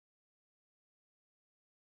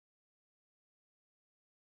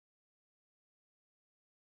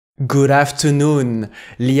Good afternoon,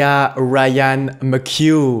 Lia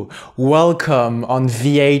McHugh. Welcome on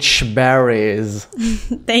VH Berries.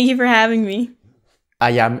 Thank you for having me.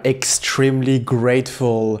 I am extremely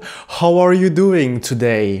grateful. How are you doing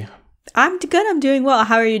today? I'm good. I'm doing well.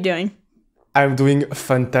 How are you doing? I'm doing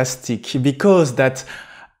fantastic because that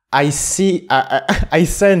I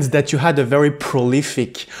sense that you had a very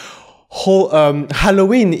prolific whole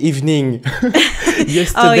Halloween evening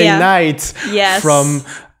yesterday night Yes. from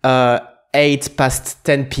 8 past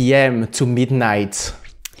 10 p.m. to midnight.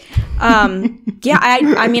 Yeah,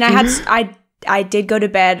 I did go to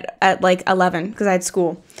bed at like 11 because I had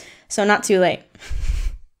school. So not too late.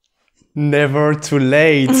 Never too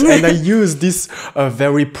late. And I use this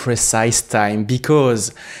very precise time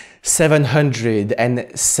because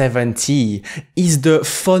 770 is the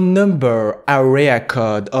phone number area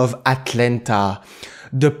code of Atlanta,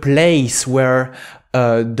 the place where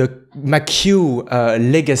the McHugh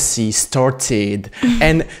legacy started,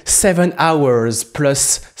 and 7 hours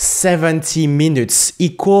plus 70 minutes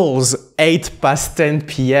equals 8 past 10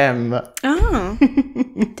 p.m. Oh,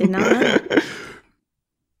 did not know.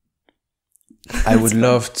 I would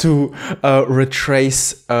love to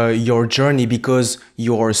retrace your journey because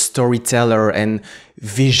you're a storyteller and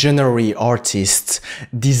visionary artist,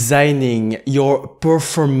 designing your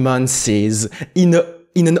performances in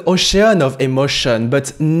an ocean of emotion,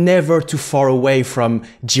 but never too far away from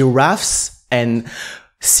giraffes and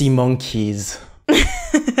sea monkeys.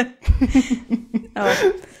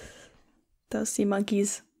 Oh, those sea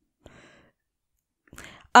monkeys.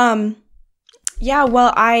 Yeah,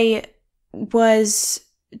 well, I was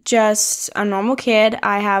just a normal kid.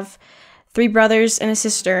 I have 3 brothers and a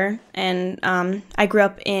sister, and I grew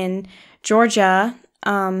up in Georgia.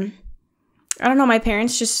 I don't know, my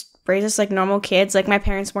parents just raised us like normal kids. Like, my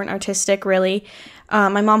parents weren't artistic, really.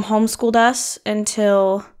 My mom homeschooled us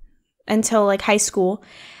until like high school.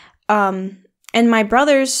 And my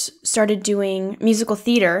brothers started doing musical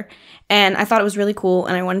theater, and I thought it was really cool,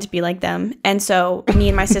 and I wanted to be like them. And so me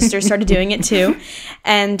and my sister started doing it too,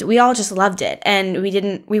 and we all just loved it. And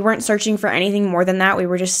we weren't searching for anything more than that. We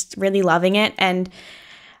were just really loving it, and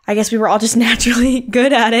I guess we were all just naturally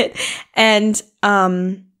good at it. And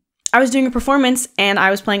I was doing a performance, and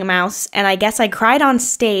I was playing a mouse, and I guess I cried on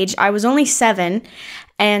stage. I was only 7,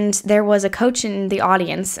 and there was a coach in the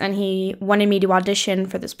audience, and he wanted me to audition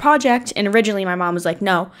for this project. And originally my mom was like,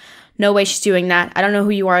 no way she's doing that. I don't know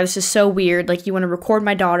who you are. This is so weird. Like, you want to record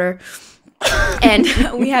my daughter. And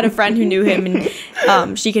we had a friend who knew him, and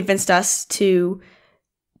she convinced us to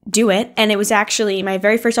do it. And it was actually my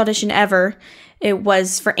very first audition ever. It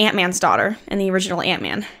was for Ant-Man's daughter in the original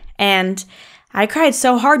Ant-Man. And I cried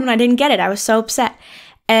so hard when I didn't get it. I was so upset.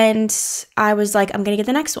 And I was like, I'm going to get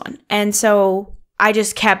the next one. And so I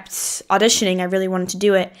just kept auditioning. I really wanted to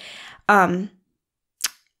do it.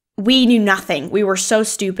 We knew nothing. We were so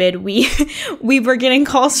stupid. We were getting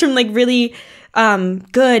calls from like really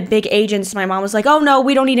good big agents. My mom was like, oh no,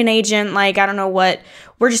 we don't need an agent. Like, I don't know what.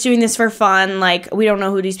 We're just doing this for fun. Like, we don't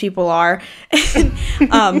know who these people are.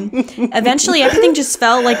 Eventually everything just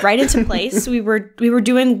fell like right into place. We were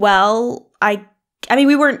doing well. I mean,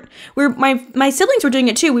 my siblings were doing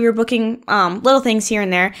it too. We were booking little things here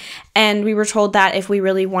and there, and we were told that if we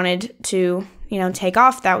really wanted to, take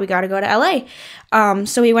off, that we got to go to LA.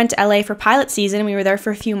 So we went to LA for pilot season. We were there for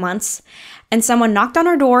a few months, and someone knocked on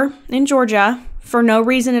our door in Georgia for no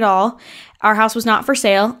reason at all. Our house was not for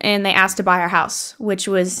sale, and they asked to buy our house, which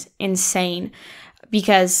was insane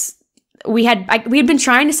because we had been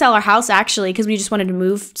trying to sell our house actually because we just wanted to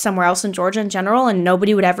move somewhere else in Georgia in general, and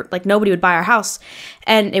nobody would buy our house,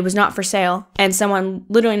 and it was not for sale. And someone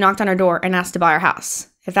literally knocked on our door and asked to buy our house.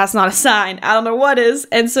 If that's not a sign, I don't know what is.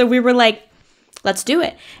 And so we were like, let's do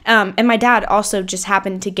it. And my dad also just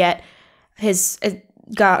happened to get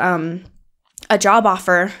a job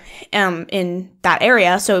offer in that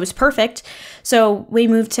area, so it was perfect. So we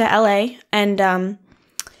moved to LA, and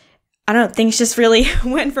I don't know, things just really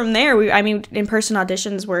went from there. In-person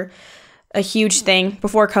auditions were a huge thing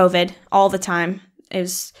before COVID all the time. It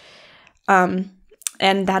was, and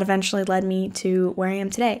that eventually led me to where I am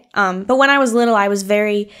today. But when I was little, I was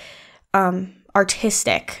very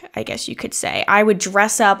artistic, I guess you could say. I would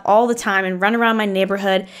dress up all the time and run around my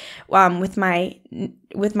neighborhood with my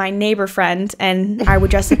neighbor friend, and I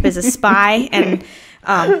would dress up as a spy. And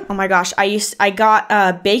oh my gosh, I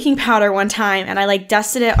got baking powder one time, and I like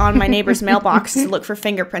dusted it on my neighbor's mailbox to look for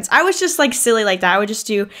fingerprints. I was just like silly like that. I would just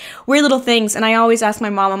do weird little things, and I always ask my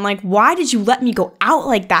mom, I'm like, why did you let me go out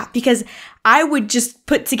like that? Because I would just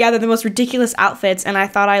put together the most ridiculous outfits, and I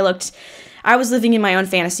thought I was living in my own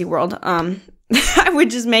fantasy world. I would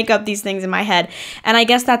just make up these things in my head. And I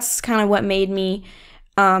guess that's kind of what made me,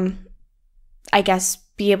 I guess,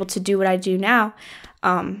 be able to do what I do now.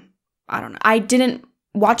 I don't know. I didn't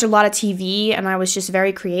watch a lot of TV, and I was just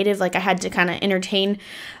very creative. Like, I had to kind of entertain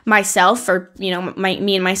myself, or, you know,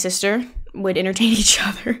 me and my sister would entertain each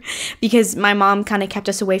other because my mom kind of kept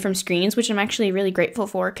us away from screens, which I'm actually really grateful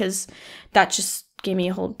for, because that just gave me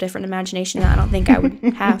a whole different imagination that I don't think I would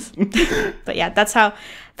have. But yeah, that's how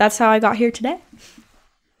I got here today.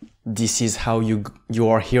 This is how you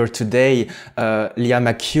are here today, Lia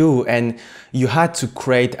McHugh, and you had to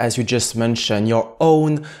create, as you just mentioned, your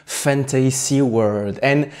own fantasy world.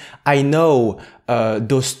 And I know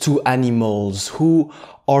those two animals who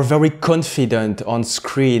are very confident on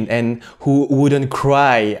screen and who wouldn't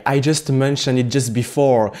cry. I just mentioned it just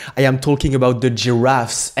before. I am talking about the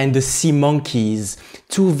giraffes and the sea monkeys,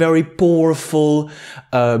 two very powerful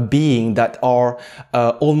beings that are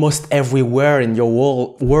almost everywhere in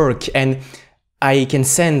your work. And I can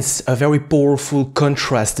sense a very powerful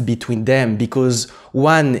contrast between them, because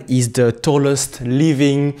one is the tallest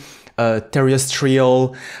living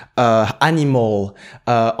terrestrial animal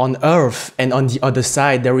on Earth, and on the other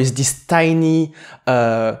side there is this tiny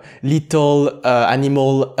little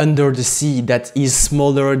animal under the sea that is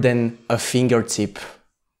smaller than a fingertip.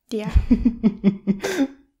 Yeah.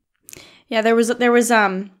 Yeah, there was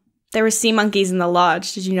sea monkeys in the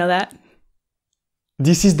lodge. Did you know that?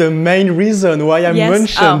 This is the main reason why I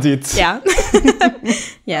mentioned it. Yeah.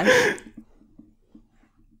 Yeah.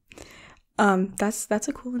 That's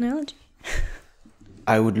a cool analogy.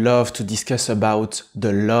 I would love to discuss about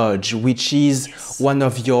the lodge, which is one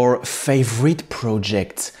of your favorite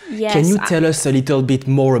projects. Yes. Can you tell us a little bit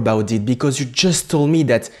more about it? Because you just told me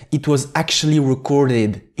that it was actually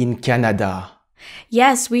recorded in Canada.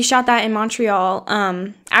 Yes, we shot that in Montreal.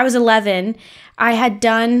 I was 11. I had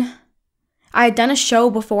done a show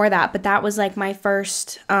before that, but that was like my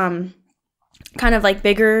first kind of like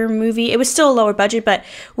bigger movie. It was still a lower budget, but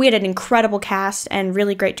we had an incredible cast and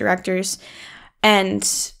really great directors.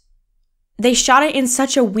 And they shot it in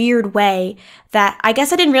such a weird way that I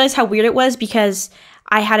guess I didn't realize how weird it was because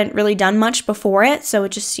I hadn't really done much before it, so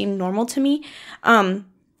it just seemed normal to me.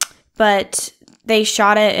 But they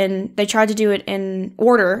shot it and they tried to do it in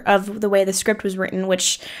order of the way the script was written,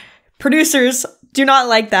 which producers do not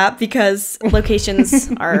like that because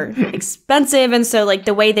locations are expensive, and so like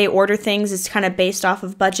the way they order things is kind of based off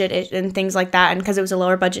of budget and things like that. And because it was a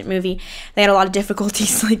lower budget movie, they had a lot of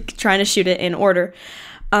difficulties like trying to shoot it in order.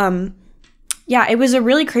 Yeah, it was a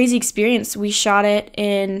really crazy experience. We shot it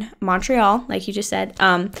in Montreal, like you just said.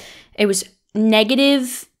 It was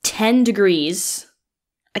 -10 degrees,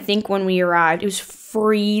 I think, when we arrived. It was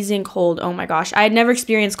freezing cold. Oh my gosh. I had never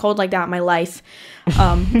experienced cold like that in my life.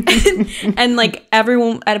 And like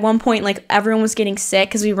everyone, at one point, like everyone was getting sick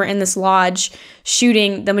because we were in this lodge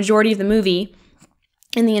shooting the majority of the movie,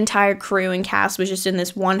 and the entire crew and cast was just in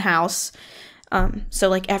this one house. So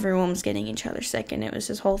like everyone was getting each other sick, and it was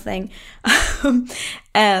this whole thing.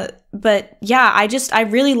 But yeah, I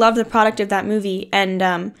really loved the product of that movie.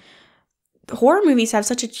 And horror movies have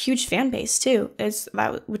such a huge fan base too,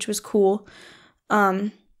 which was cool.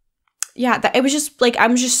 Yeah, it was just like,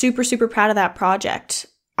 I'm just super, super proud of that project.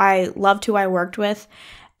 I loved who I worked with,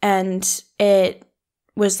 and it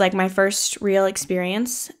was like my first real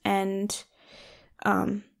experience. And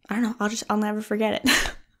I don't know, I'll never forget it.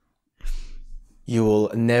 You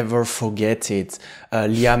will never forget it,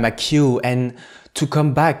 Lia McHugh. And to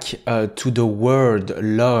come back to the word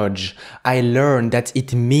lodge, I learned that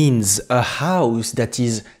it means a house that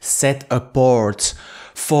is set apart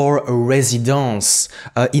for a residence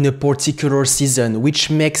in a particular season, which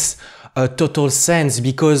makes total sense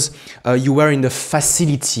because you were in a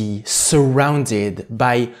facility surrounded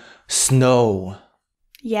by snow.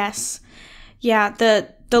 Yes. Yeah,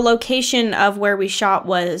 the location of where we shot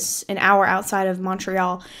was an hour outside of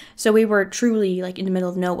Montreal. So we were truly like in the middle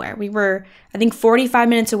of nowhere. We were, I think, 45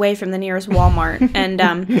 minutes away from the nearest Walmart. And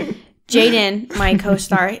Jaden, my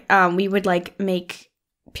co-star, we would like make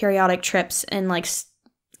periodic trips and like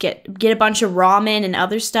get a bunch of ramen and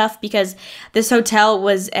other stuff, because this hotel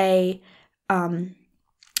was a,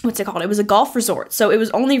 what's it called? It was a golf resort. So it was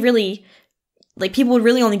only really, like, people would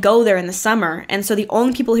really only go there in the summer. And so the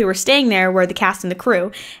only people who were staying there were the cast and the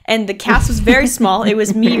crew. And the cast was very small. It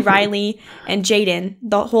was me, Riley, and Jaden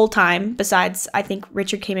the whole time. Besides, I think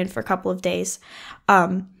Richard came in for a couple of days.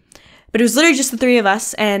 But it was literally just the three of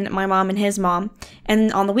us and my mom and his mom.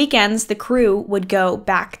 And on the weekends, the crew would go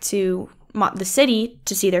back to the city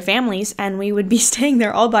to see their families, and we would be staying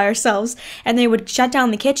there all by ourselves. And they would shut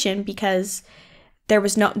down the kitchen because there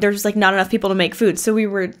was like not enough people to make food, so we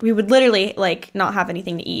would literally like not have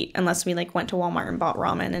anything to eat unless we like went to Walmart and bought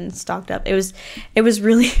ramen and stocked up. It was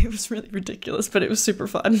really ridiculous, but it was super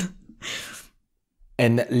fun.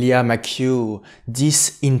 And Lia McHugh,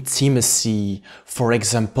 this intimacy, for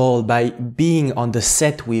example, by being on the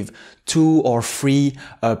set with 2 or 3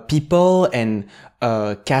 people and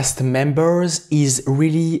cast members, is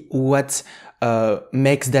really what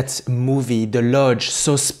makes that movie, The Lodge,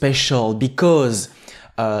 so special, because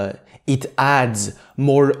it adds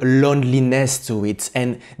more loneliness to it,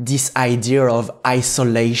 and this idea of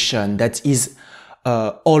isolation that is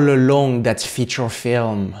all along that feature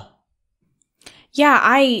film.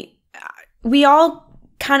 Yeah, we all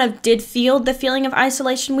kind of did feel the feeling of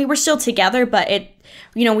isolation. We were still together, but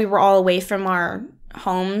we were all away from our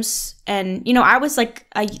homes. And, I was I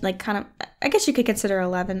guess you could consider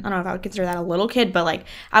 11. I don't know if I would consider that a little kid, but like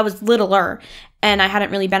I was littler and I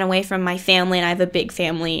hadn't really been away from my family, and I have a big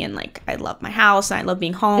family, and like I love my house and I love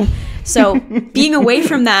being home. So being away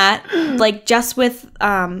from that, like just with,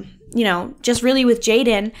 just really with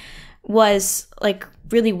Jaden was like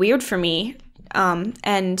really weird for me.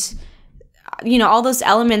 And all those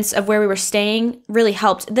elements of where we were staying really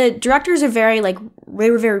helped. The directors are they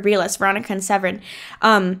were very realist, Veronica and Severin.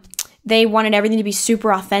 They wanted everything to be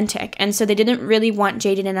super authentic. And so they didn't really want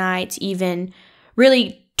Jaden and I to even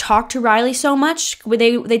really talk to Riley so much.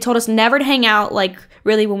 They told us never to hang out, like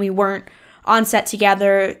really when we weren't on set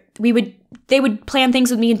together. They would plan things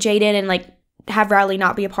with me and Jaden and like have Riley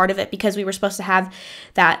not be a part of it, because we were supposed to have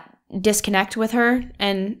that disconnect with her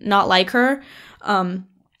and not like her.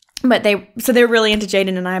 But they're really into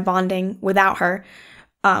Jaden and I bonding without her,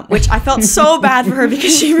 which I felt so bad for her,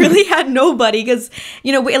 because she really had nobody, because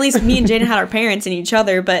at least me and Jaden had our parents and each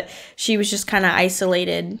other, but she was just kind of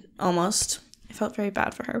isolated almost. I felt very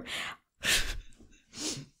bad for her.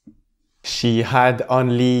 She had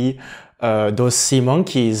only those sea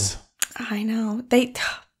monkeys. I know.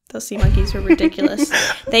 Those sea monkeys were ridiculous.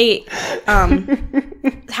 They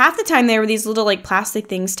half the time they were these little like plastic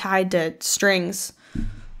things tied to strings,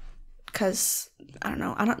 because you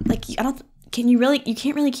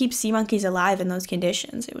can't really keep sea monkeys alive in those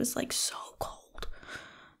conditions. It was like so cold.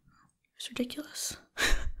 It was ridiculous.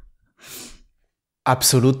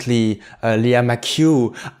 Absolutely, Lia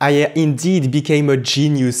McHugh. I indeed became a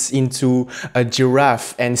genius into a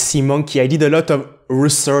giraffe and sea monkey. I did a lot of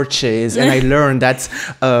researches, and I learned that,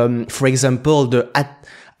 for example, the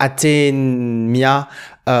Athenia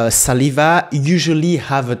saliva usually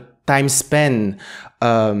have a time span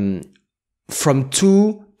from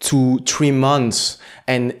 2 to 3 months,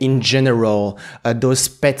 and in general, those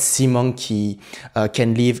pet sea monkey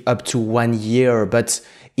can live up to 1 year. But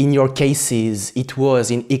in your cases, it was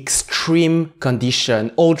in extreme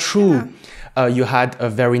condition. All through, you had a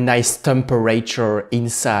very nice temperature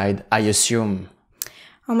inside, I assume.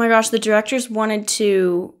 Oh my gosh, the directors wanted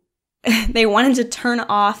to turn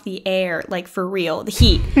off the air, like for real, the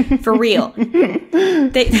heat, for real.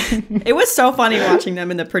 It was so funny watching them,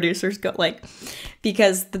 and the producers go like,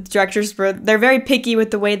 because the directors they're very picky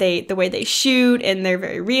with the way they shoot, and they're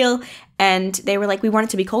very real, and they were like, we want it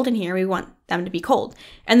to be cold in here, we want them to be cold.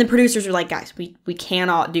 And the producers were like, guys, we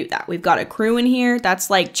cannot do that. We've got a crew in here. That's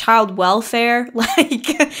like child welfare. Like,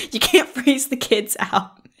 you can't freeze the kids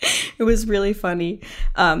out. It was really funny.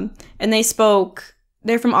 And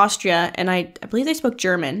they're from Austria, and I believe they spoke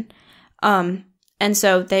German. And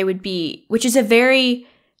so they would be, which is a very,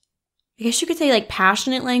 I guess you could say like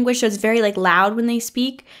passionate language. So it's very like loud when they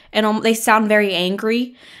speak, and they sound very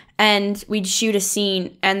angry. And we'd shoot a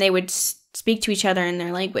scene, and they would speak to each other in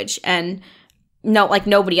their language, and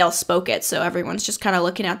nobody else spoke it. So everyone's just kind of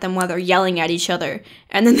looking at them while they're yelling at each other.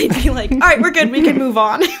 And then they'd be like, all right, we're good. We can move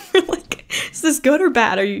on. We're like, is this good or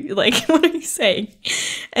bad? Are you like, what are you saying?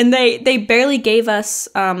 And they barely gave us,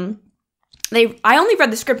 I only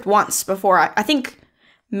read the script once before, I think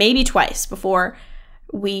maybe twice before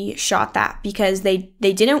we shot that, because they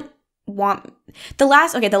didn't want, the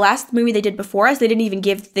last movie they did before us, they didn't even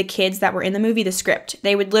give the kids that were in the movie the script.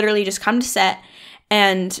 They would literally just come to set,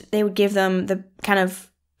 and they would give them the kind of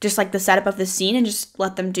just like the setup of the scene and just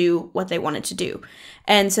let them do what they wanted to do.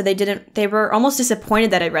 And so they were almost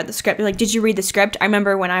disappointed that I read the script. They're like, did you read the script? I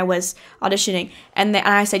remember when I was auditioning, and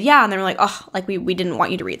I said, yeah. And they were like, oh, like we didn't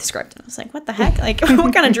want you to read the script. And I was like, what the heck? Like,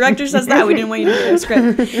 what kind of director says that? We didn't want you to read the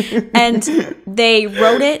script. And they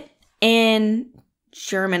wrote it in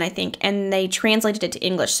German, I think, and they translated it to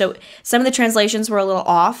English. So some of the translations were a little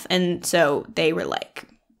off, and so they were like,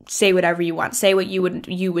 say whatever you want, say what you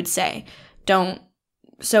would say, go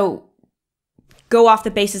off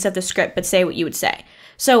the basis of the script, but say what you would say.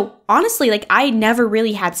 So honestly, like I never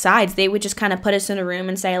really had sides. They would just kind of put us in a room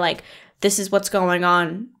and say like, this is what's going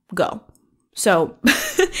on, go. So,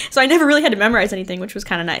 so I never really had to memorize anything, which was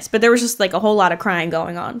kind of nice. But there was just like a whole lot of crying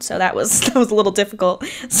going on. So that was a little difficult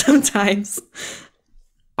sometimes.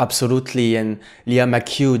 Absolutely. And Lia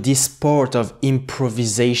McHugh, this sport of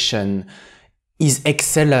improvisation is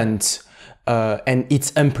excellent. And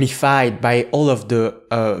it's amplified by all of the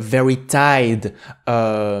very tight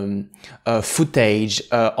footage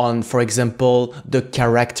on, for example, the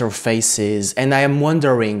character faces. And I am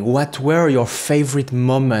wondering, what were your favorite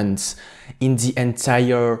moments in the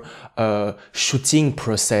entire shooting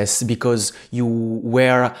process? Because you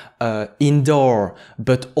were indoor,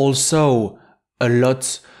 but also a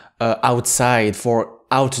lot outside for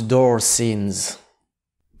outdoor scenes.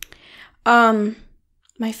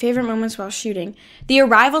 My favorite moments while shooting. The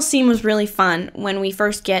arrival scene was really fun when we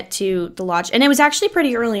first get to the lodge. And it was actually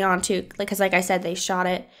pretty early on too. Because like I said, they shot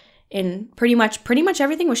it in pretty much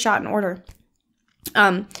everything was shot in order.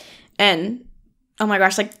 And oh my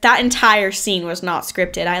gosh, like that entire scene was not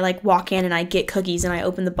scripted. I like walk in and I get cookies and I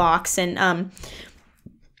open the box and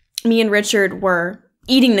me and Richard were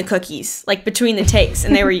eating the cookies like between the takes,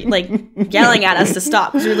 and they were like yelling at us to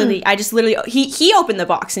stop because he opened the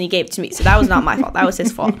box and he gave it to me, so that was not my fault, that was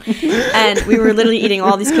his fault. And we were literally eating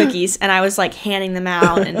all these cookies and I was like handing them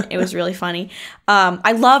out, and it was really funny.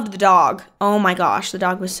 I loved the dog. Oh my gosh, the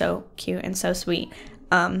dog was so cute and so sweet.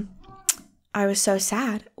 I was so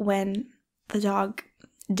sad when the dog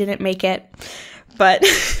didn't make it, but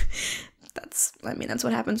that's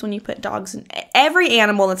what happens when you put dogs in. Every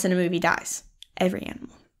animal that's in a movie dies. Every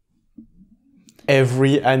animal.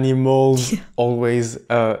 Every animal always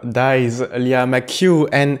dies, Lia McHugh.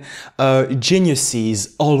 And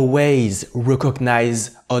geniuses always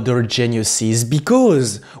recognize other geniuses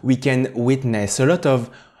because we can witness a lot of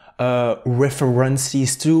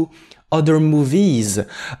references to other movies.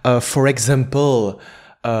 For example,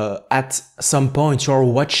 at some point you're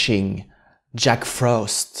watching Jack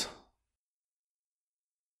Frost.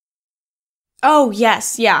 Oh,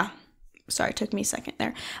 yes, yeah. Sorry, it took me a second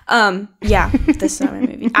there. Yeah, this is not my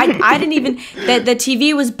movie. I didn't even, the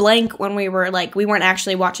TV was blank when we weren't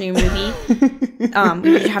actually watching a movie.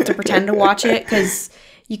 We have to pretend to watch it because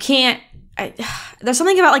you can't, there's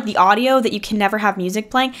something about like the audio that you can never have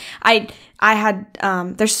music playing. Sorry,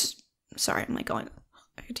 I'm like going,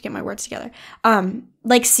 I have to get my words together.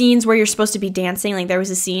 Like scenes where you're supposed to be dancing. Like there was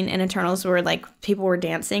a scene in Eternals where like people were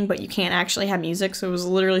dancing, but you can't actually have music. So it was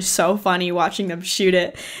literally so funny watching them shoot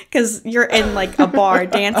it because you're in like a bar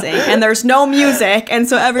dancing and there's no music. And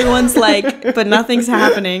so everyone's like, but nothing's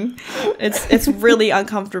happening. It's really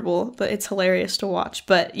uncomfortable, but it's hilarious to watch.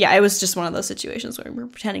 But yeah, it was just one of those situations where we were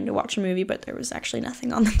pretending to watch a movie, but there was actually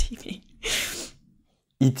nothing on the TV.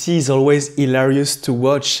 It is always hilarious to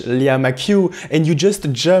watch Lia McHugh, and you just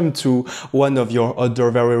jumped to one of your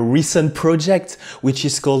other very recent projects, which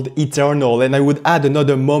is called Eternal. And I would add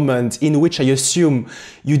another moment in which I assume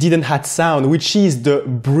you didn't have sound, which is the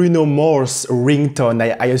Bruno Mars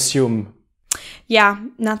ringtone, I assume. Yeah,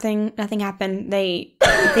 nothing happened. I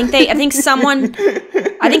think someone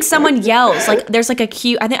yells, like there's like a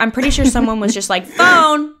cue. I'm pretty sure someone was just like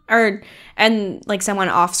phone and like someone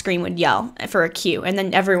off screen would yell for a cue, and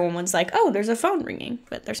then everyone was like, oh, there's a phone ringing,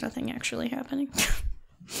 but there's nothing actually happening.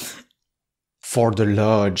 For the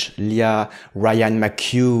lodge, Lia, Ryan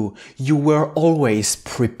McHugh, you were always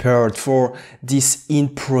prepared for this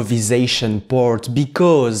improvisation part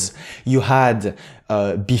because you had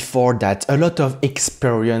before that a lot of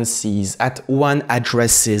experiences at one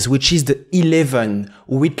addresses, which is the 11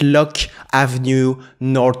 Whitlock Avenue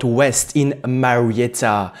Northwest in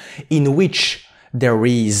Marietta, in which there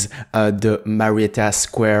is the Marietta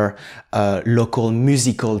Square local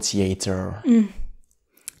musical theater.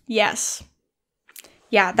 Yes.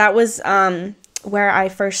 Yeah, that was where I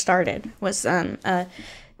first started, was a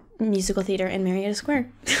musical theater in Marietta Square.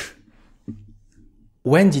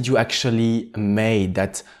 When did you actually make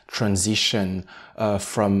that transition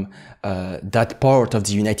from that part of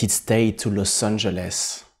the United States to Los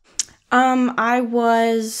Angeles? I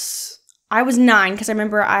was 9 because I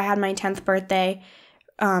remember I had my 10th birthday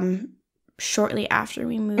shortly after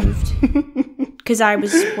we moved because I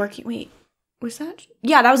was working. Wait, was that?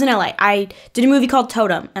 Yeah, that was in LA. I did a movie called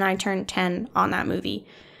Totem, and I turned 10 on that movie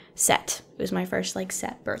set. It was my first like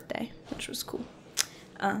set birthday, which was cool.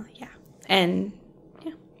 Yeah, and.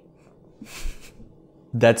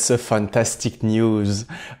 That's a fantastic news,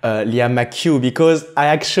 Lia McHugh, because I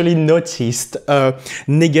actually noticed a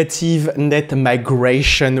negative net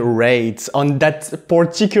migration rate on that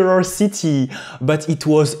particular city, but it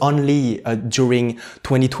was only during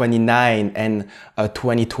 2029 and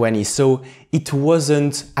 2020, so it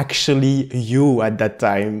wasn't actually you at that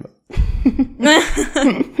time.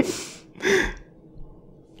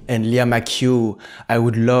 And Lia McHugh, I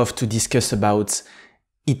would love to discuss about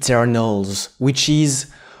Eternals, which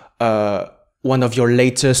is one of your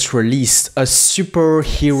latest release, a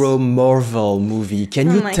superhero Marvel movie.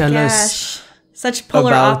 Can you tell us such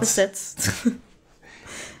polar opposites?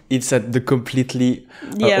 It's at the completely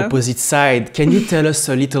opposite side. Can you tell us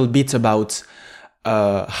a little bit about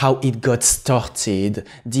how it got started,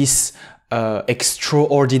 this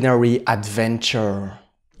extraordinary adventure?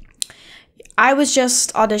 I was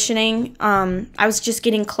just auditioning. I was just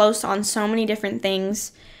getting close on so many different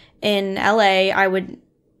things in LA.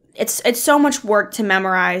 It's so much work to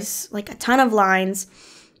memorize like a ton of lines.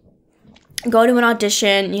 Go to an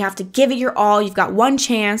audition, you have to give it your all. You've got one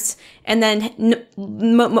chance, and then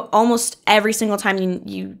almost every single time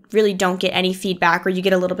you really don't get any feedback, or you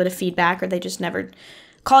get a little bit of feedback, or they just never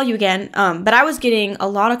call you again. But I was getting a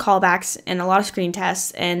lot of callbacks and a lot of screen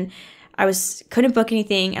tests, and I couldn't book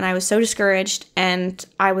anything, and I was so discouraged, and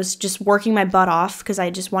I was just working my butt off because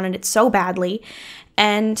I just wanted it so badly.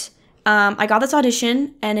 And I got this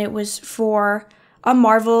audition, and it was for a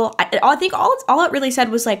Marvel. I think all it really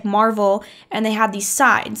said was like Marvel, and they had these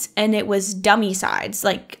sides, and it was dummy sides.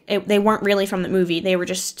 Like they weren't really from the movie; they were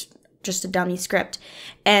just a dummy script.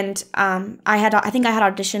 And I think I had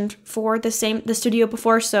auditioned for the studio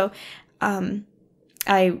before, so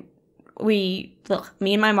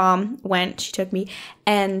me and my mom went. She took me,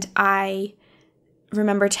 and I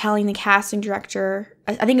remember telling the casting director,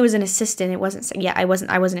 I think it was an assistant. It wasn't. Yeah, I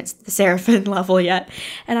wasn't at the Seraphin level yet.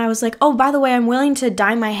 And I was like, "Oh, by the way, I'm willing to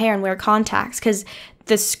dye my hair and wear contacts because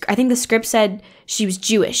I think the script said she was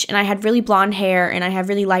Jewish, and I had really blonde hair and I have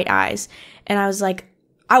really light eyes." And I was like,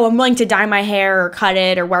 "Oh, I'm willing to dye my hair or cut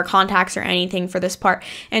it or wear contacts or anything for this part."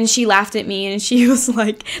 And she laughed at me, and she was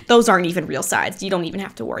like, "Those aren't even real sides. You don't even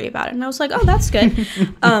have to worry about it." And I was like, "Oh, that's good."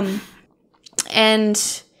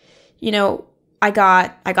 And you know, I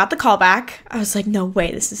got the callback. I was like, "No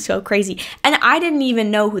way, this is so crazy." And I didn't even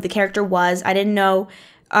know who the character was. I didn't know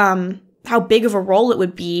how big of a role it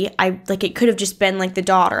would be. It could have just been like the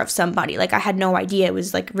daughter of somebody. Like I had no idea it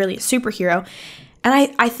was like really a superhero.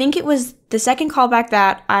 And I think it was the second callback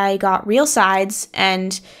that I got real sides,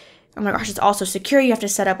 and oh my gosh, it's also secure. You have to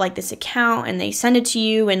set up like this account, and they send it to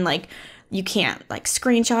you, and like you can't like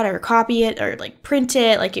screenshot it or copy it or like print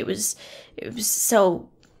it. Like it was so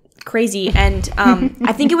crazy. And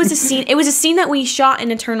I think it was a scene that we shot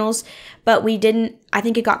in Eternals, but we didn't. I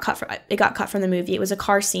think it got cut from the movie. It was a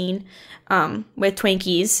car scene with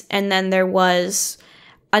Twinkies, and then there was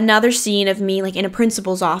another scene of me like in a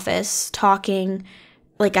principal's office talking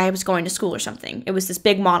like I was going to school or something. It was this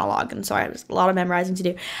big monologue, and so I was a lot of memorizing to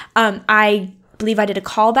do. I believe I did a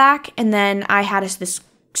callback, and then I had this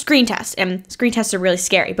screen test, and screen tests are really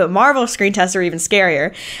scary, but Marvel screen tests are even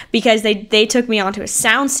scarier because they took me onto a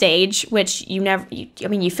sound stage, which you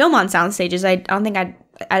film on sound stages. I don't think I'd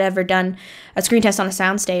ever done a screen test on a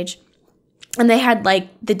sound stage. And they had like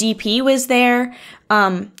the DP was there,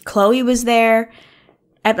 Chloe was there.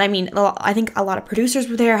 I mean, I think a lot of producers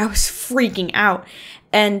were there. I was freaking out.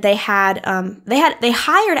 And they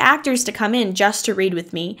hired actors to come in just to read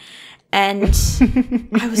with me. And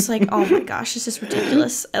I was like, "Oh my gosh, this is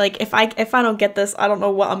ridiculous. Like if I don't get this, I don't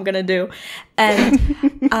know what I'm going to do." And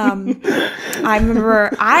I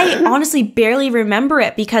remember, I honestly barely remember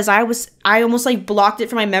it because I almost like blocked it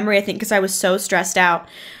from my memory, I think, because I was so stressed out.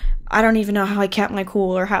 I don't even know how I kept my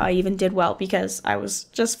cool or how I even did well because I was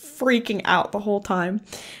just freaking out the whole time.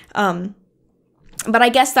 But I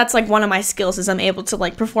guess that's like one of my skills is I'm able to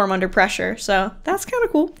like perform under pressure. So that's kind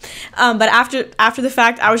of cool. But after the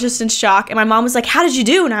fact, I was just in shock. And my mom was like, "How did you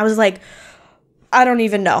do?" And I was like, "I don't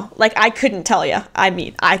even know. Like, I couldn't tell you. I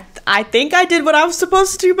mean, I think I did what I was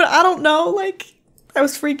supposed to do, but I don't know. Like, I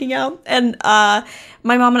was freaking out." And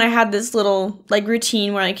my mom and I had this little like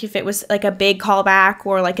routine where like if it was like a big callback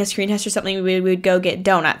or like a screen test or something, we would go get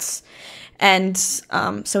donuts. And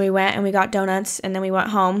so we went and we got donuts, and then we went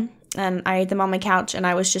home and I ate them on my couch, and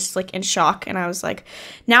I was just like in shock. And I was like,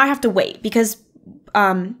 now I have to wait because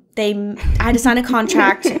I had to sign a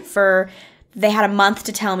contract they had a month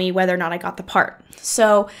to tell me whether or not I got the part.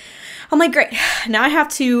 So I'm like, great, now I have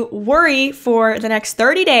to worry for the next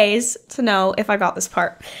 30 days to know if I got this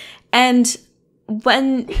part. And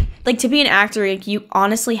when, like, to be an actor, like, you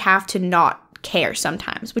honestly have to not care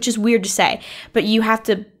sometimes, which is weird to say, but you have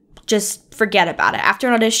to just forget about it. After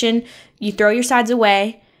an audition, you throw your sides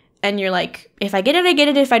away and you're like, if I get it, I get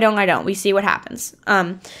it. If I don't, I don't. We see what happens.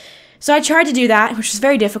 So I tried to do that, which was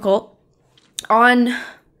very difficult.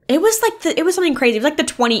 It was something crazy. It was like the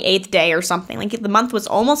 28th day or something. Like the month was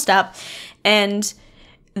almost up, and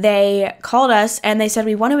they called us and they said,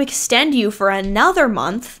 we want to extend you for another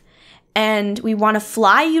month, and we want to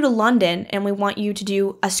fly you to London, and we want you to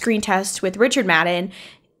do a screen test with Richard Madden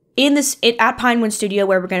at Pinewood Studio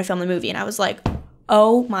where we're going to film the movie. And I was like,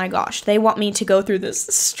 oh my gosh, they want me to go through this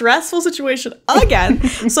stressful situation again.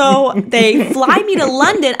 So they fly me to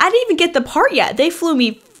London. I didn't even get the part yet. They flew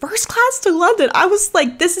me first class to London. I was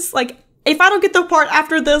like, this is like, if I don't get the part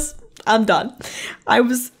after this, I'm done. I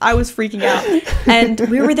was freaking out. And I think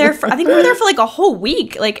we were there for like a whole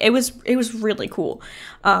week. Like it was really cool.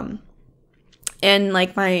 And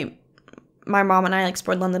like my mom and I like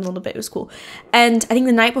explored London a little bit. It was cool. And I think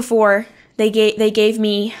the night before they gave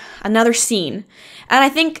me another scene. And I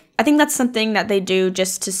think that's something that they do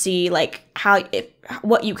just to see like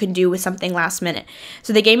what you can do with something last minute.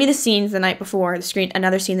 So they gave me the scenes the night before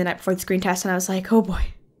another scene the night before the screen test, and I was like, oh boy,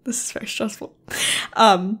 this is very stressful.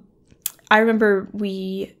 I remember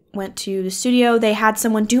we went to the studio. They had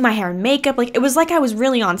someone do my hair and makeup. Like it was like I was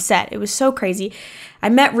really on set. It was so crazy. I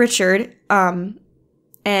met Richard,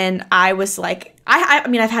 and I was like, I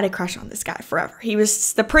mean, I've had a crush on this guy forever. He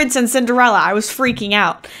was the prince in Cinderella. I was freaking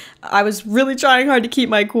out. I was really trying hard to keep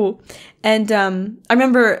my cool. And I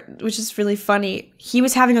remember, which is really funny, he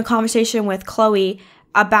was having a conversation with Chloe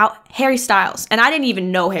about Harry Styles. And I didn't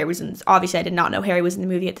even know Harry was obviously I did not know Harry was in the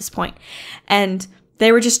movie at this point. And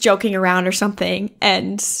they were just joking around or something,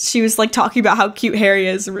 and she was like talking about how cute Harry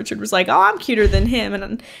is, and Richard was like, oh, I'm cuter than him,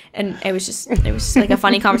 and it was like a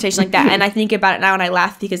funny conversation like that. And I think about it now and I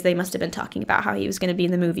laugh because they must have been talking about how he was going to be in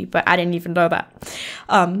the movie, but I didn't even know that.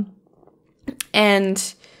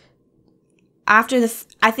 And after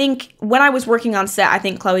I think when I was working on set, I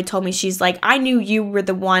think Chloe told me, she's like, I knew you were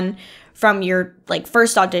the one from your like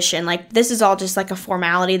first audition. Like this is all just like a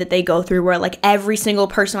formality that they go through where like every single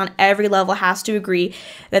person on every level has to agree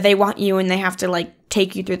that they want you, and they have to like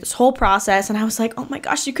take you through this whole process. And I was like, oh my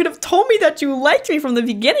gosh, you could have told me that you liked me from the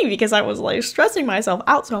beginning, because I was like stressing myself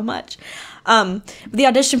out so much. The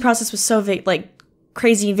audition process was so like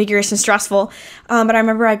crazy and vigorous and stressful. But I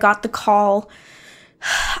remember I got the call.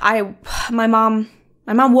 My mom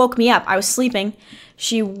woke me up. I was sleeping.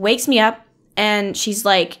 She wakes me up and she's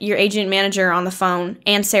like, your agent manager on the phone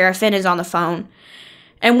and Sarah Finn is on the phone.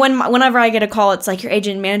 And whenever I get a call, it's like, your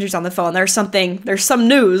agent manager's on the phone. There's some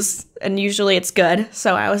news, and usually it's good.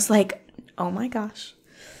 So I was like, oh my gosh,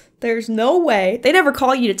 there's no way. They never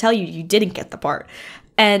call you to tell you you didn't get the part.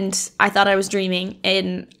 And I thought I was dreaming.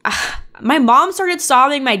 And my mom started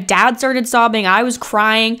sobbing. My dad started sobbing. I was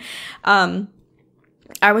crying. I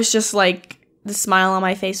was just like, the smile on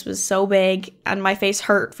my face was so big, and my face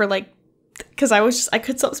hurt for like, because I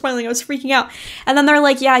couldn't stop smiling. I was freaking out. And then they're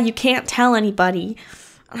like, yeah, you can't tell anybody.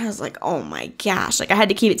 And I was like, oh my gosh. Like I had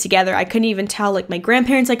to keep it together. I couldn't even tell like my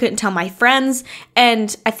grandparents. I couldn't tell my friends.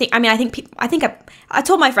 And I think I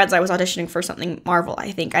told my friends I was auditioning for something Marvel.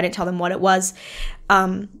 I think I didn't tell them what it was.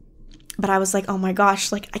 But I was like, oh my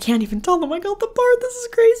gosh, like I can't even tell them I got the part. This is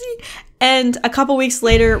crazy. And a couple weeks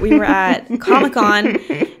later, we were at Comic-Con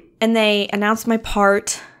and they announced my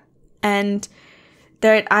part, and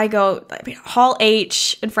there I go, Hall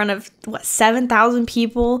H in front of 7,000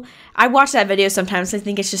 people. I watch that video sometimes. I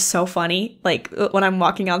think it's just so funny. Like when I'm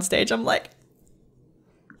walking on stage, I'm like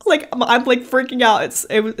I'm like freaking out. It's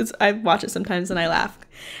I watch it sometimes and I laugh.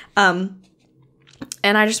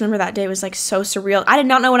 And I just remember that day was like so surreal. I did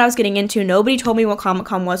not know what I was getting into. Nobody told me what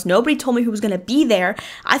Comic-Con was. Nobody told me who was going to be there.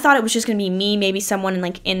 I thought it was just going to be me, maybe someone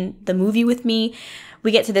in the movie with me. We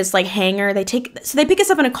get to this like hangar. They pick us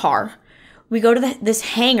up in a car. We go to this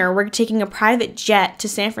hangar. We're taking a private jet to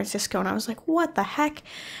San Francisco. And I was like, what the heck?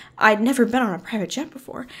 I'd never been on a private jet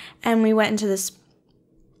before. And we went into this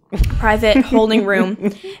private holding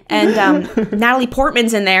room. And Natalie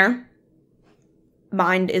Portman's in there.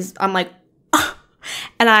 I'm like,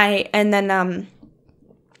 and then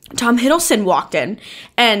Tom Hiddleston walked in.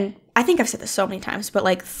 And I think I've said this so many times, but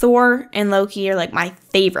like Thor and Loki are like my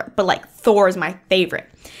favorite. But like Thor is my favorite.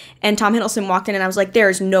 And Tom Hiddleston walked in, and I was like,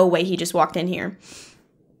 there's no way he just walked in here.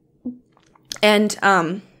 And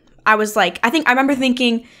I was like, I remember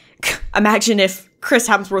thinking, imagine if Chris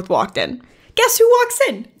Hemsworth walked in. Guess who walks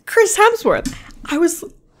in? Chris Hemsworth.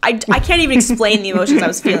 I can't even explain the emotions I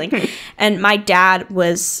was feeling. And my dad's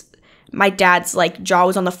like jaw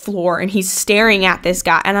was on the floor, and he's staring at this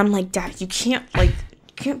guy. And I'm like, Dad, you can't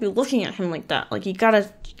be looking at him like that. Like you gotta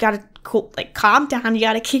cool, like, calm down. You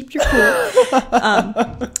got to keep your cool.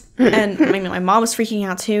 And I mean, my mom was freaking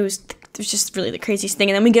out too. It was just really the craziest thing.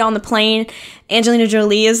 And then we get on the plane. Angelina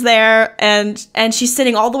Jolie is there, and she's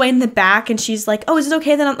sitting all the way in the back, and she's like, "Oh, is it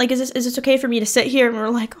okay that I'm like, is this okay for me to sit here?" And we're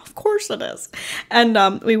like, "Of course it is."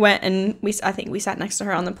 And we went, and I think we sat next to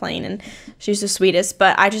her on the plane, and she was the sweetest.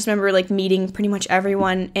 But I just remember like meeting pretty much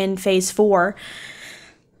everyone in Phase 4.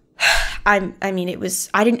 I mean, it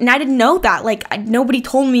was, I didn't know that. Like, nobody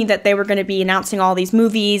told me that they were going to be announcing all these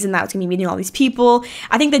movies and that I was going to be meeting all these people.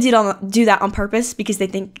 I think they do that on purpose because they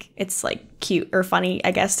think it's, like, cute or funny,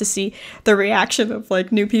 I guess, to see the reaction of,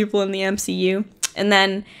 like, new people in the MCU. And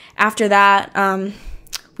then after that,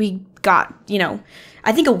 we got, you know,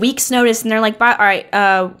 I think a week's notice, and they're like, all right,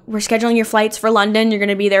 we're scheduling your flights for London. You're going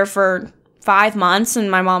to be there for 5 months. And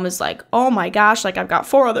my mom was like, oh my gosh, like, I've got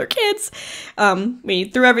 4 other kids. We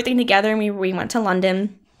threw everything together, and we went to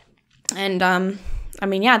London. And I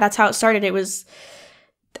mean, yeah, that's how it started.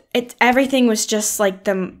 Everything was just like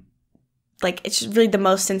it's really the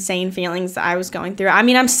most insane feelings that I was going through. I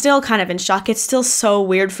mean, I'm still kind of in shock. It's still so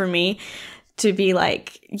weird for me to be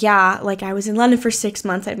like, yeah, like, I was in London for 6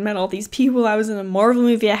 months. I'd met all these people. I was in a Marvel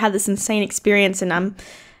movie. I had this insane experience, and I'm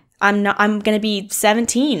gonna be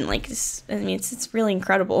 17. Like, I mean, it's really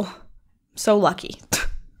incredible. So lucky.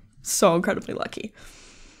 So incredibly lucky.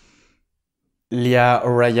 Lia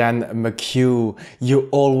McHugh, you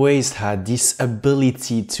always had this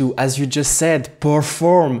ability to, as you just said,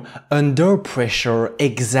 perform under pressure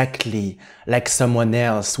exactly like someone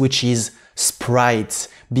else, which is Sprite,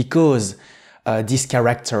 because this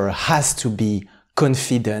character has to be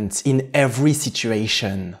confident in every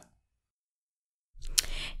situation.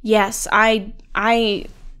 Yes, I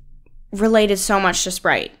related so much to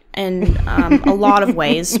Sprite in a lot of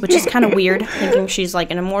ways, which is kind of weird, thinking she's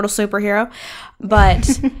like an immortal superhero.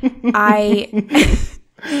 But I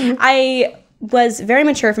was very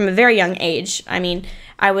mature from a very young age. I mean,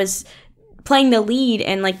 I was playing the lead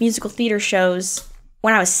in like musical theater shows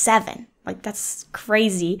when I was 7. Like, that's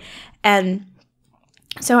crazy. And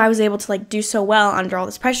so I was able to like do so well under all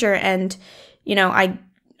this pressure, and you know, I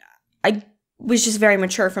was just very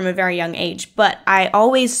mature from a very young age, but I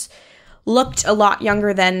always looked a lot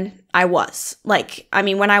younger than I was. Like, I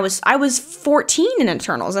mean, when I was 14 in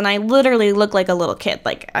Eternals, and I literally looked like a little kid.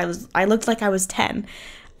 Like, I looked like I was 10.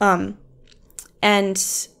 And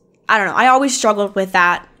I don't know, I always struggled with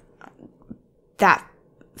that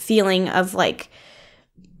feeling of like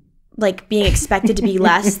being expected to be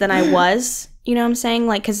less than I was, you know what I'm saying?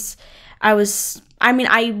 Like, cause I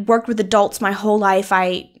worked with adults my whole life.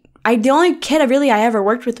 The only kid I ever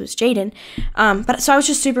worked with was Jaden. But so I was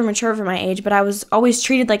just super mature for my age, but I was always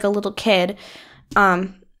treated like a little kid.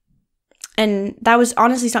 And that was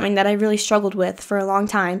honestly something that I really struggled with for a long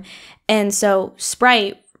time. And so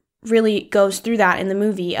Sprite really goes through that in the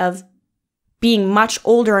movie of being much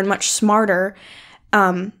older and much smarter,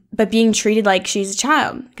 but being treated like she's a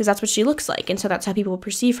child because that's what she looks like. And so that's how people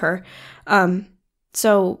perceive her.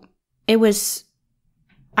 So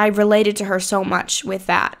I related to her so much with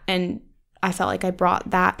that, and I felt like I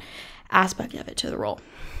brought that aspect of it to the role.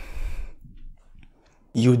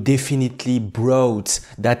 You definitely brought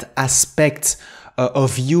that aspect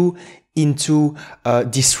of you into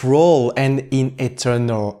this role, and in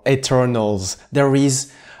Eternals, there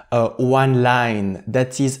is one line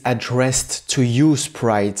that is addressed to you,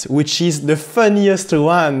 Sprite, which is the funniest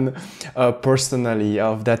one, personally,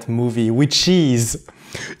 of that movie, which is,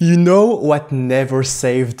 you know what never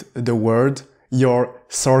saved the world? Your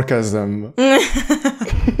sarcasm. Yeah.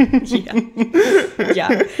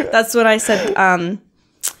 That's what I said. I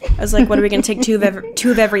was like, what are we going to take? Two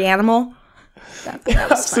of every animal? That was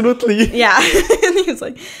absolutely. Funny. Yeah. And he was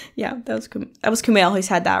like, yeah, that was Kumail who's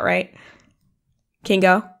had that, right?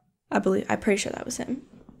 Kingo? I'm pretty sure that was him.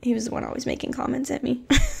 He was the one always making comments at me.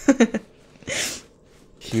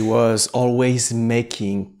 He was always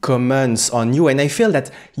making comments on you, and I feel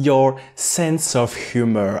that your sense of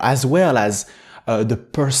humor, as well as the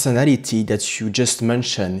personality that you just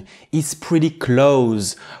mentioned, is pretty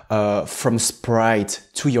close from Sprite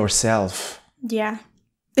to yourself. Yeah,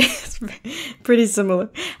 it's pretty similar.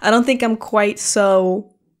 I don't think I'm quite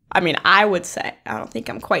so, I mean, I would say, I don't think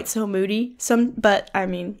I'm quite so moody, but I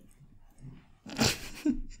mean.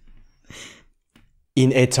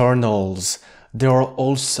 In Eternals, there are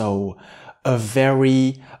also a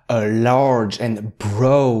very large and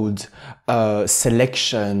broad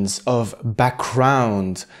selections of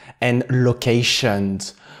background and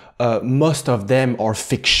locations. Most of them are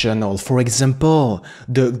fictional. For example,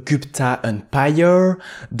 the Gupta Empire,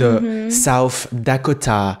 the South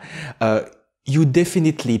Dakota. you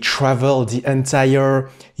definitely travel the entire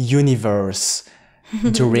universe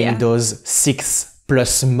during those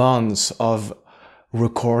 6+ months of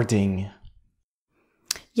recording.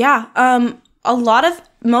 Yeah, a lot of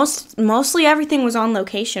mostly everything was on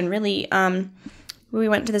location, really. We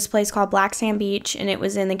went to this place called Black Sand Beach, and it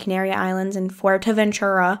was in the Canary Islands in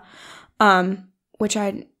Fuerteventura,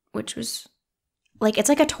 which was like, it's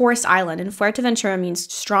like a tourist island, and Fuerteventura means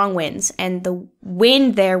strong winds, and the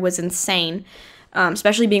wind there was insane.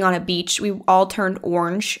 Especially being on a beach, we all turned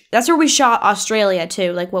orange. That's where we shot Australia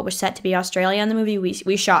too, like what was set to be Australia in the movie,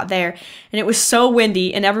 we shot there, and it was so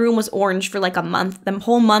windy, and everyone was orange for like a month. The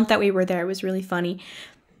whole month that we were there was really funny.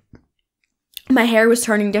 My hair was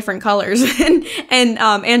turning different colors, and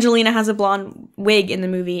Angelina has a blonde wig in the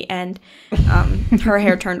movie, and her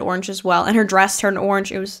hair turned orange as well, and her dress turned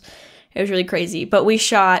orange. It was really crazy. But we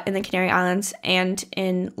shot in the Canary Islands and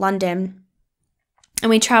in London, and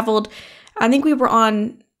we traveled. I think we were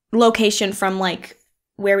on location from like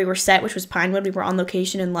where we were set, which was Pinewood. We were on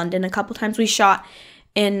location in London a couple times. We shot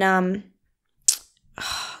in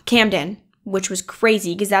Camden, which was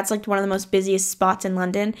crazy because that's like one of the most busiest spots in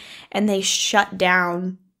London, and they shut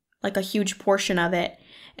down like a huge portion of it.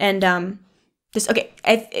 And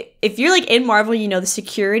if you're like in Marvel, you know the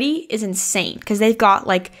security is insane because they've got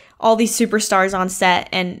like all these superstars on set,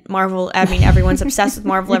 and Marvel, I mean, everyone's obsessed with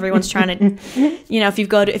Marvel. Everyone's trying to, you know, if you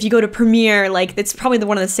go to Premiere, like it's probably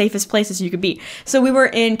one of the safest places you could be. So we were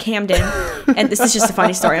in Camden, and this is just a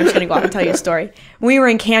funny story. I'm just gonna go off and tell you a story. When we were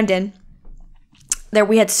in Camden, there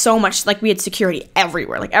we had so much, like we had security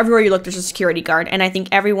everywhere. Like everywhere you look, there's a security guard, and I think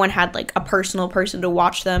everyone had like a personal person to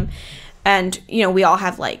watch them. And, you know, we all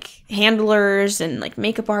have like handlers and like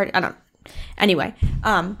makeup art. I don't know. Anyway,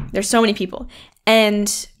 there's so many people.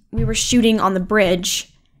 And we were shooting on the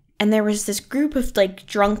bridge, and there was this group of like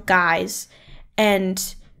drunk guys.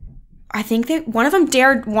 And I think that one of them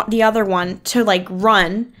dared the other one to like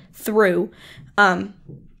run through. And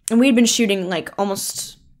we had been shooting like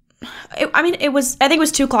almost, I think it was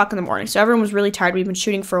 2:00 in the morning. So everyone was really tired. We'd been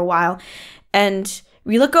shooting for a while. And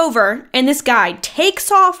we look over, and this guy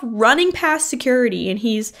takes off running past security, and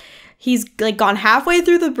he's like gone halfway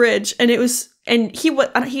through the bridge, and I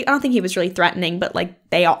don't think he was really threatening, but like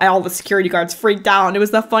all the security guards freaked out, and it was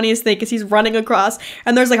the funniest thing because he's running across,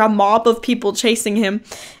 and there's like a mob of people chasing him,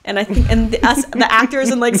 and I think the actors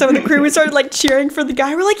and like some of the crew, we started like cheering for the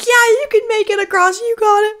guy. We're like, yeah, you can make it across, you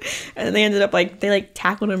got it, and they ended up like they like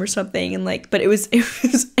tackled him or something, and like, but it was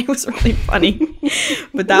really funny.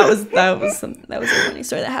 But that was a funny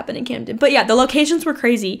story that happened in Camden. But yeah, the locations were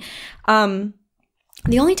crazy. The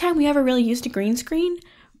only time we ever really used a green screen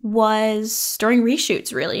was during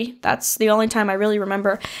reshoots, really. That's the only time I really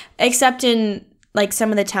remember, except in like some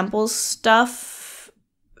of the temples stuff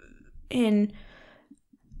in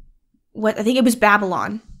what I think it was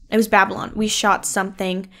Babylon. It was Babylon. We shot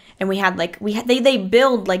something, and we had like they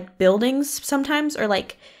build like buildings sometimes, or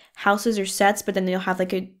like houses or sets, but then they'll have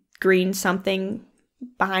like a green something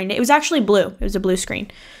behind it. It was actually blue. It was a blue screen.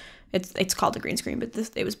 It's called a green screen, but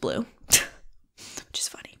it was blue. Which is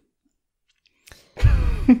funny.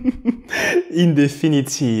 In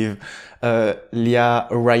definitive, Lia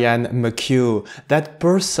McHugh, that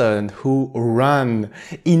person who ran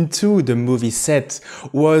into the movie set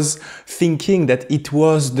was thinking that it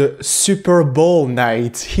was the Super Bowl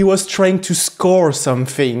night. He was trying to score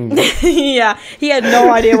something. Yeah, he had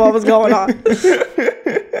no idea what was going on.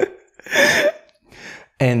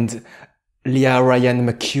 And Lia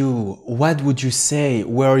McHugh, what would you say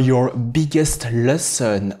were your biggest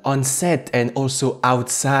lesson on set and also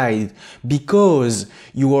outside? Because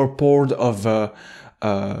you were part of a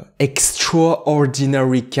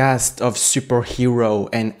extraordinary cast of superhero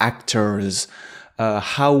and actors.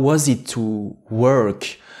 How was it to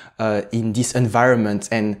work in this environment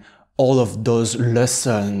and all of those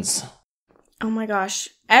lessons? Oh my gosh.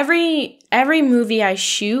 Every movie I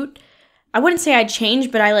shoot, I wouldn't say I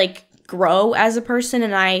change, but I like grow as a person,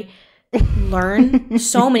 and I learn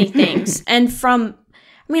so many things. And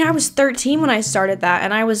I was 13 when I started that,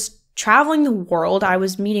 and I was traveling the world. I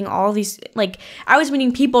was meeting all these, like, I was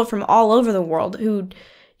meeting people from all over the world who,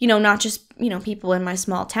 you know, not just, you know, people in my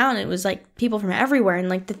small town. It was like people from everywhere. And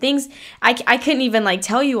like the things, I couldn't even like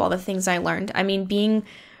tell you all the things I learned. I mean, being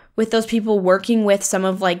with those people, working with some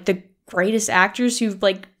of like the greatest actors who've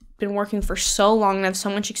like been working for so long and have so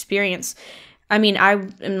much experience. I mean, I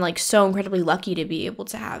am like so incredibly lucky to be able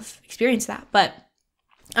to have experienced that. But,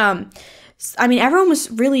 I mean, everyone was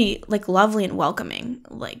really like lovely and welcoming,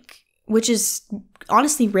 like, which is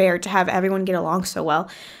honestly rare to have everyone get along so well.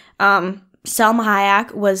 Selma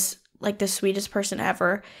Hayek was like the sweetest person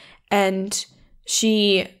ever. And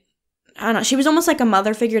she I don't know, she was almost like a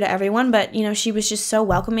mother figure to everyone, but, you know, she was just so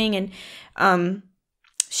welcoming, and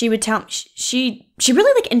she would tell she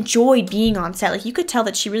really like enjoyed being on set. Like, you could tell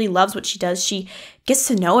that she really loves what she does. She gets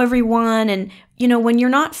to know everyone, and, you know, when you're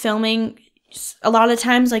not filming, a lot of the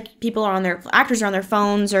times, like, actors are on their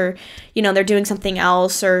phones, or, you know, they're doing something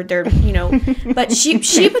else, or they're, you know, but she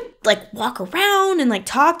would like walk around and like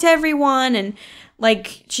talk to everyone, and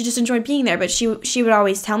like, she just enjoyed being there. But she would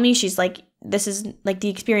always tell me, she's like, this is like the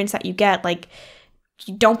experience that you get. Like,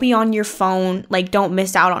 don't be on your phone. Like, don't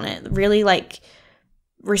miss out on it. Really, like,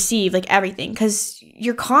 receive like everything, because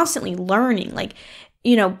you're constantly learning. Like,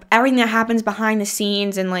 you know, everything that happens behind the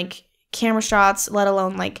scenes, and like camera shots, let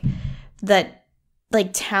alone like the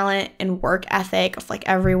like talent and work ethic of like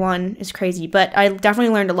everyone is crazy. But I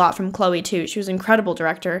definitely learned a lot from Chloe too. She was an incredible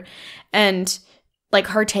director, and like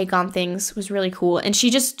her take on things was really cool. And she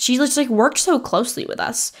just like worked so closely with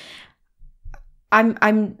us.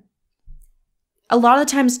 I'm a lot of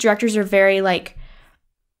the times directors are very like,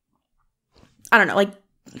 I don't know, like,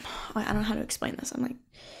 I don't know how to explain this. I'm like,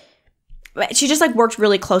 but she just like worked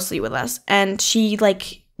really closely with us, and she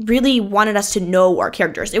like really wanted us to know our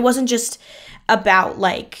characters. It wasn't just about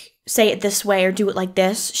like, say it this way or do it like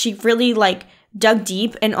this. She really like dug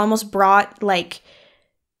deep and almost brought like,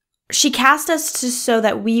 she cast us so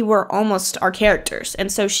that we were almost our characters.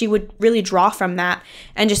 And so she would really draw from that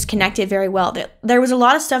and just connect it very well. There was a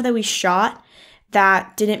lot of stuff that we shot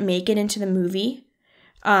that didn't make it into the movie.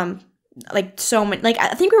 Like, so many, like,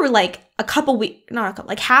 I think we were like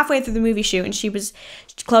like halfway through the movie shoot, and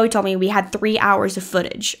Chloe told me we had 3 hours of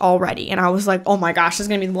footage already, and I was like, oh my gosh, this is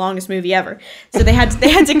gonna be the longest movie ever. So they had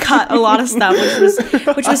to cut a lot of stuff,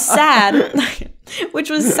 which was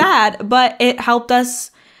sad, but it helped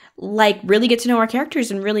us like really get to know our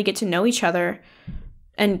characters and really get to know each other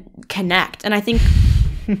and connect. And I think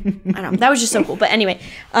I don't know, that was just so cool. But anyway,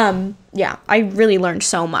 yeah, I really learned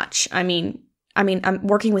so much. I mean, I'm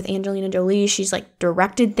working with Angelina Jolie. She's like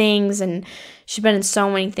directed things, and she's been in so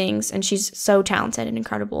many things, and she's so talented and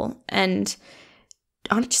incredible. And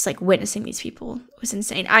just like witnessing these people was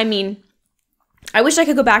insane. I mean, I wish I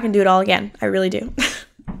could go back and do it all again. I really do.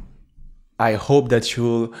 I hope that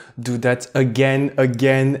you'll do that again,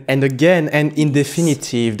 and again. And in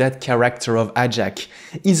definitive, that character of Ajak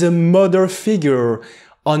is a mother figure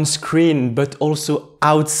on screen, but also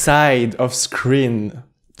outside of screen.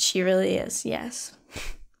 She really is, yes.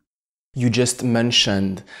 You just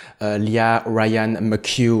mentioned Lia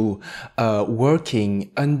McHugh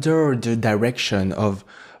working under the direction of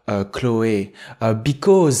Chloe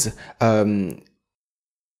because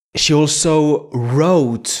she also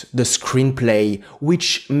wrote the screenplay,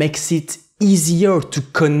 which makes it easier to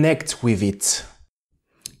connect with it.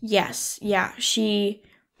 Yes, yeah.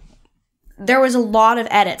 There was a lot of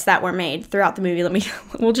edits that were made throughout the movie.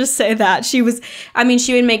 We'll just say that. She would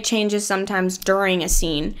make changes sometimes during a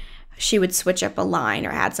scene. She would switch up a line or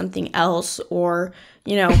add something else, or,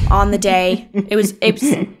 you know, on the day. It was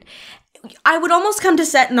I would almost come to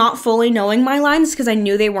set not fully knowing my lines, because I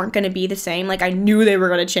knew they weren't going to be the same. Like, I knew they were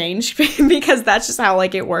going to change because that's just how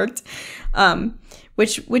like it worked.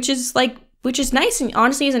 Which is nice. And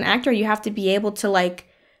honestly, as an actor, you have to be able to like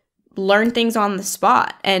learn things on the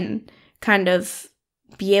spot and kind of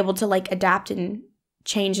be able to like adapt and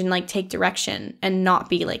change and like take direction and not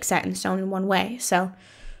be like set in stone in one way. So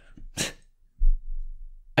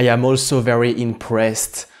I am also very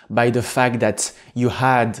impressed by the fact that you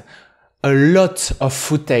had a lot of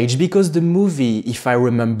footage, because the movie, if I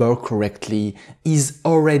remember correctly, is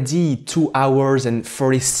already 2 hours and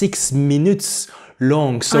 46 minutes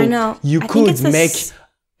long. So I know. You could make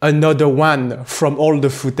another one from all the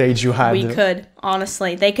footage you had. We could,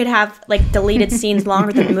 honestly. They could have like deleted scenes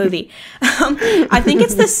longer than the movie. I think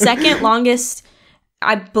it's the second longest.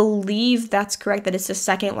 I believe that's correct, that it's the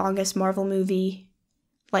second longest Marvel movie.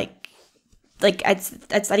 Like it's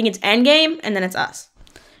I think it's Endgame, and then it's us.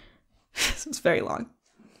 It's very long.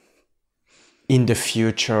 In the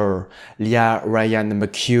future, Lia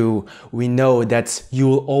McHugh, we know that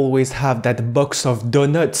you'll always have that box of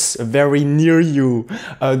donuts very near you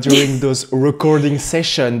during those recording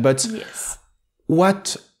sessions. But yes.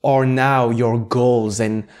 What are now your goals,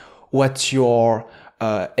 and what you're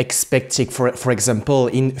expecting, for example,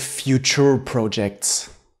 in future projects?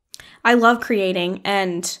 I love creating,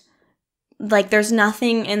 and like there's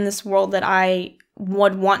nothing in this world that I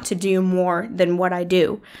would want to do more than what I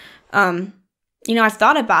do. You know, I've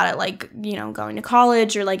thought about it, like, you know, going to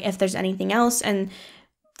college, or like if there's anything else, and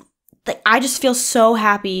like I just feel so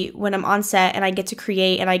happy when I'm on set and I get to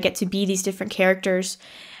create and I get to be these different characters.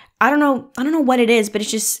 I don't know what it is, but it's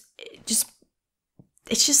just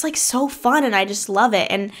like so fun, and I just love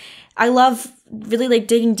it. And I love really like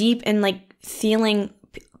digging deep and like feeling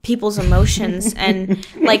people's emotions and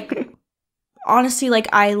like honestly, like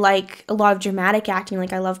I like a lot of dramatic acting.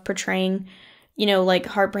 Like I love portraying, you know, like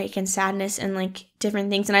heartbreak and sadness and like different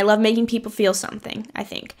things. And I love making people feel something, I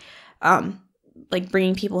think. Like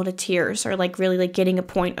bringing people to tears or like really like getting a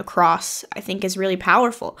point across, I think is really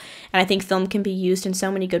powerful. And I think film can be used in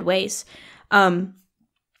so many good ways.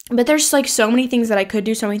 But there's like so many things that I could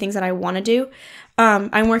do, so many things that I want to do.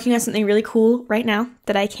 I'm working on something really cool right now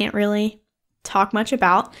that I can't really talk much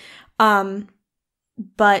about.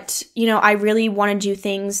 But, you know, I really want to do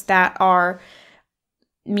things that are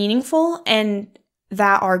meaningful and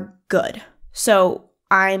that are good. So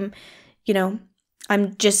I'm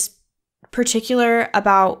just particular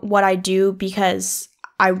about what I do because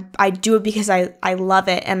I do it because I love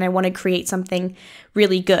it and I want to create something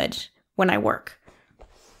really good when I work.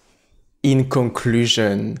 In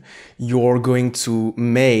conclusion, you're going to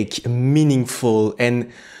make meaningful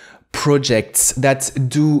and projects that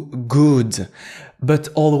do good, but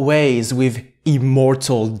always with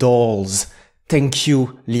immortal dolls. Thank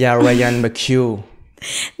you, Lia McHugh.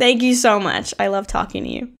 Thank you so much. I love talking to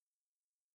you.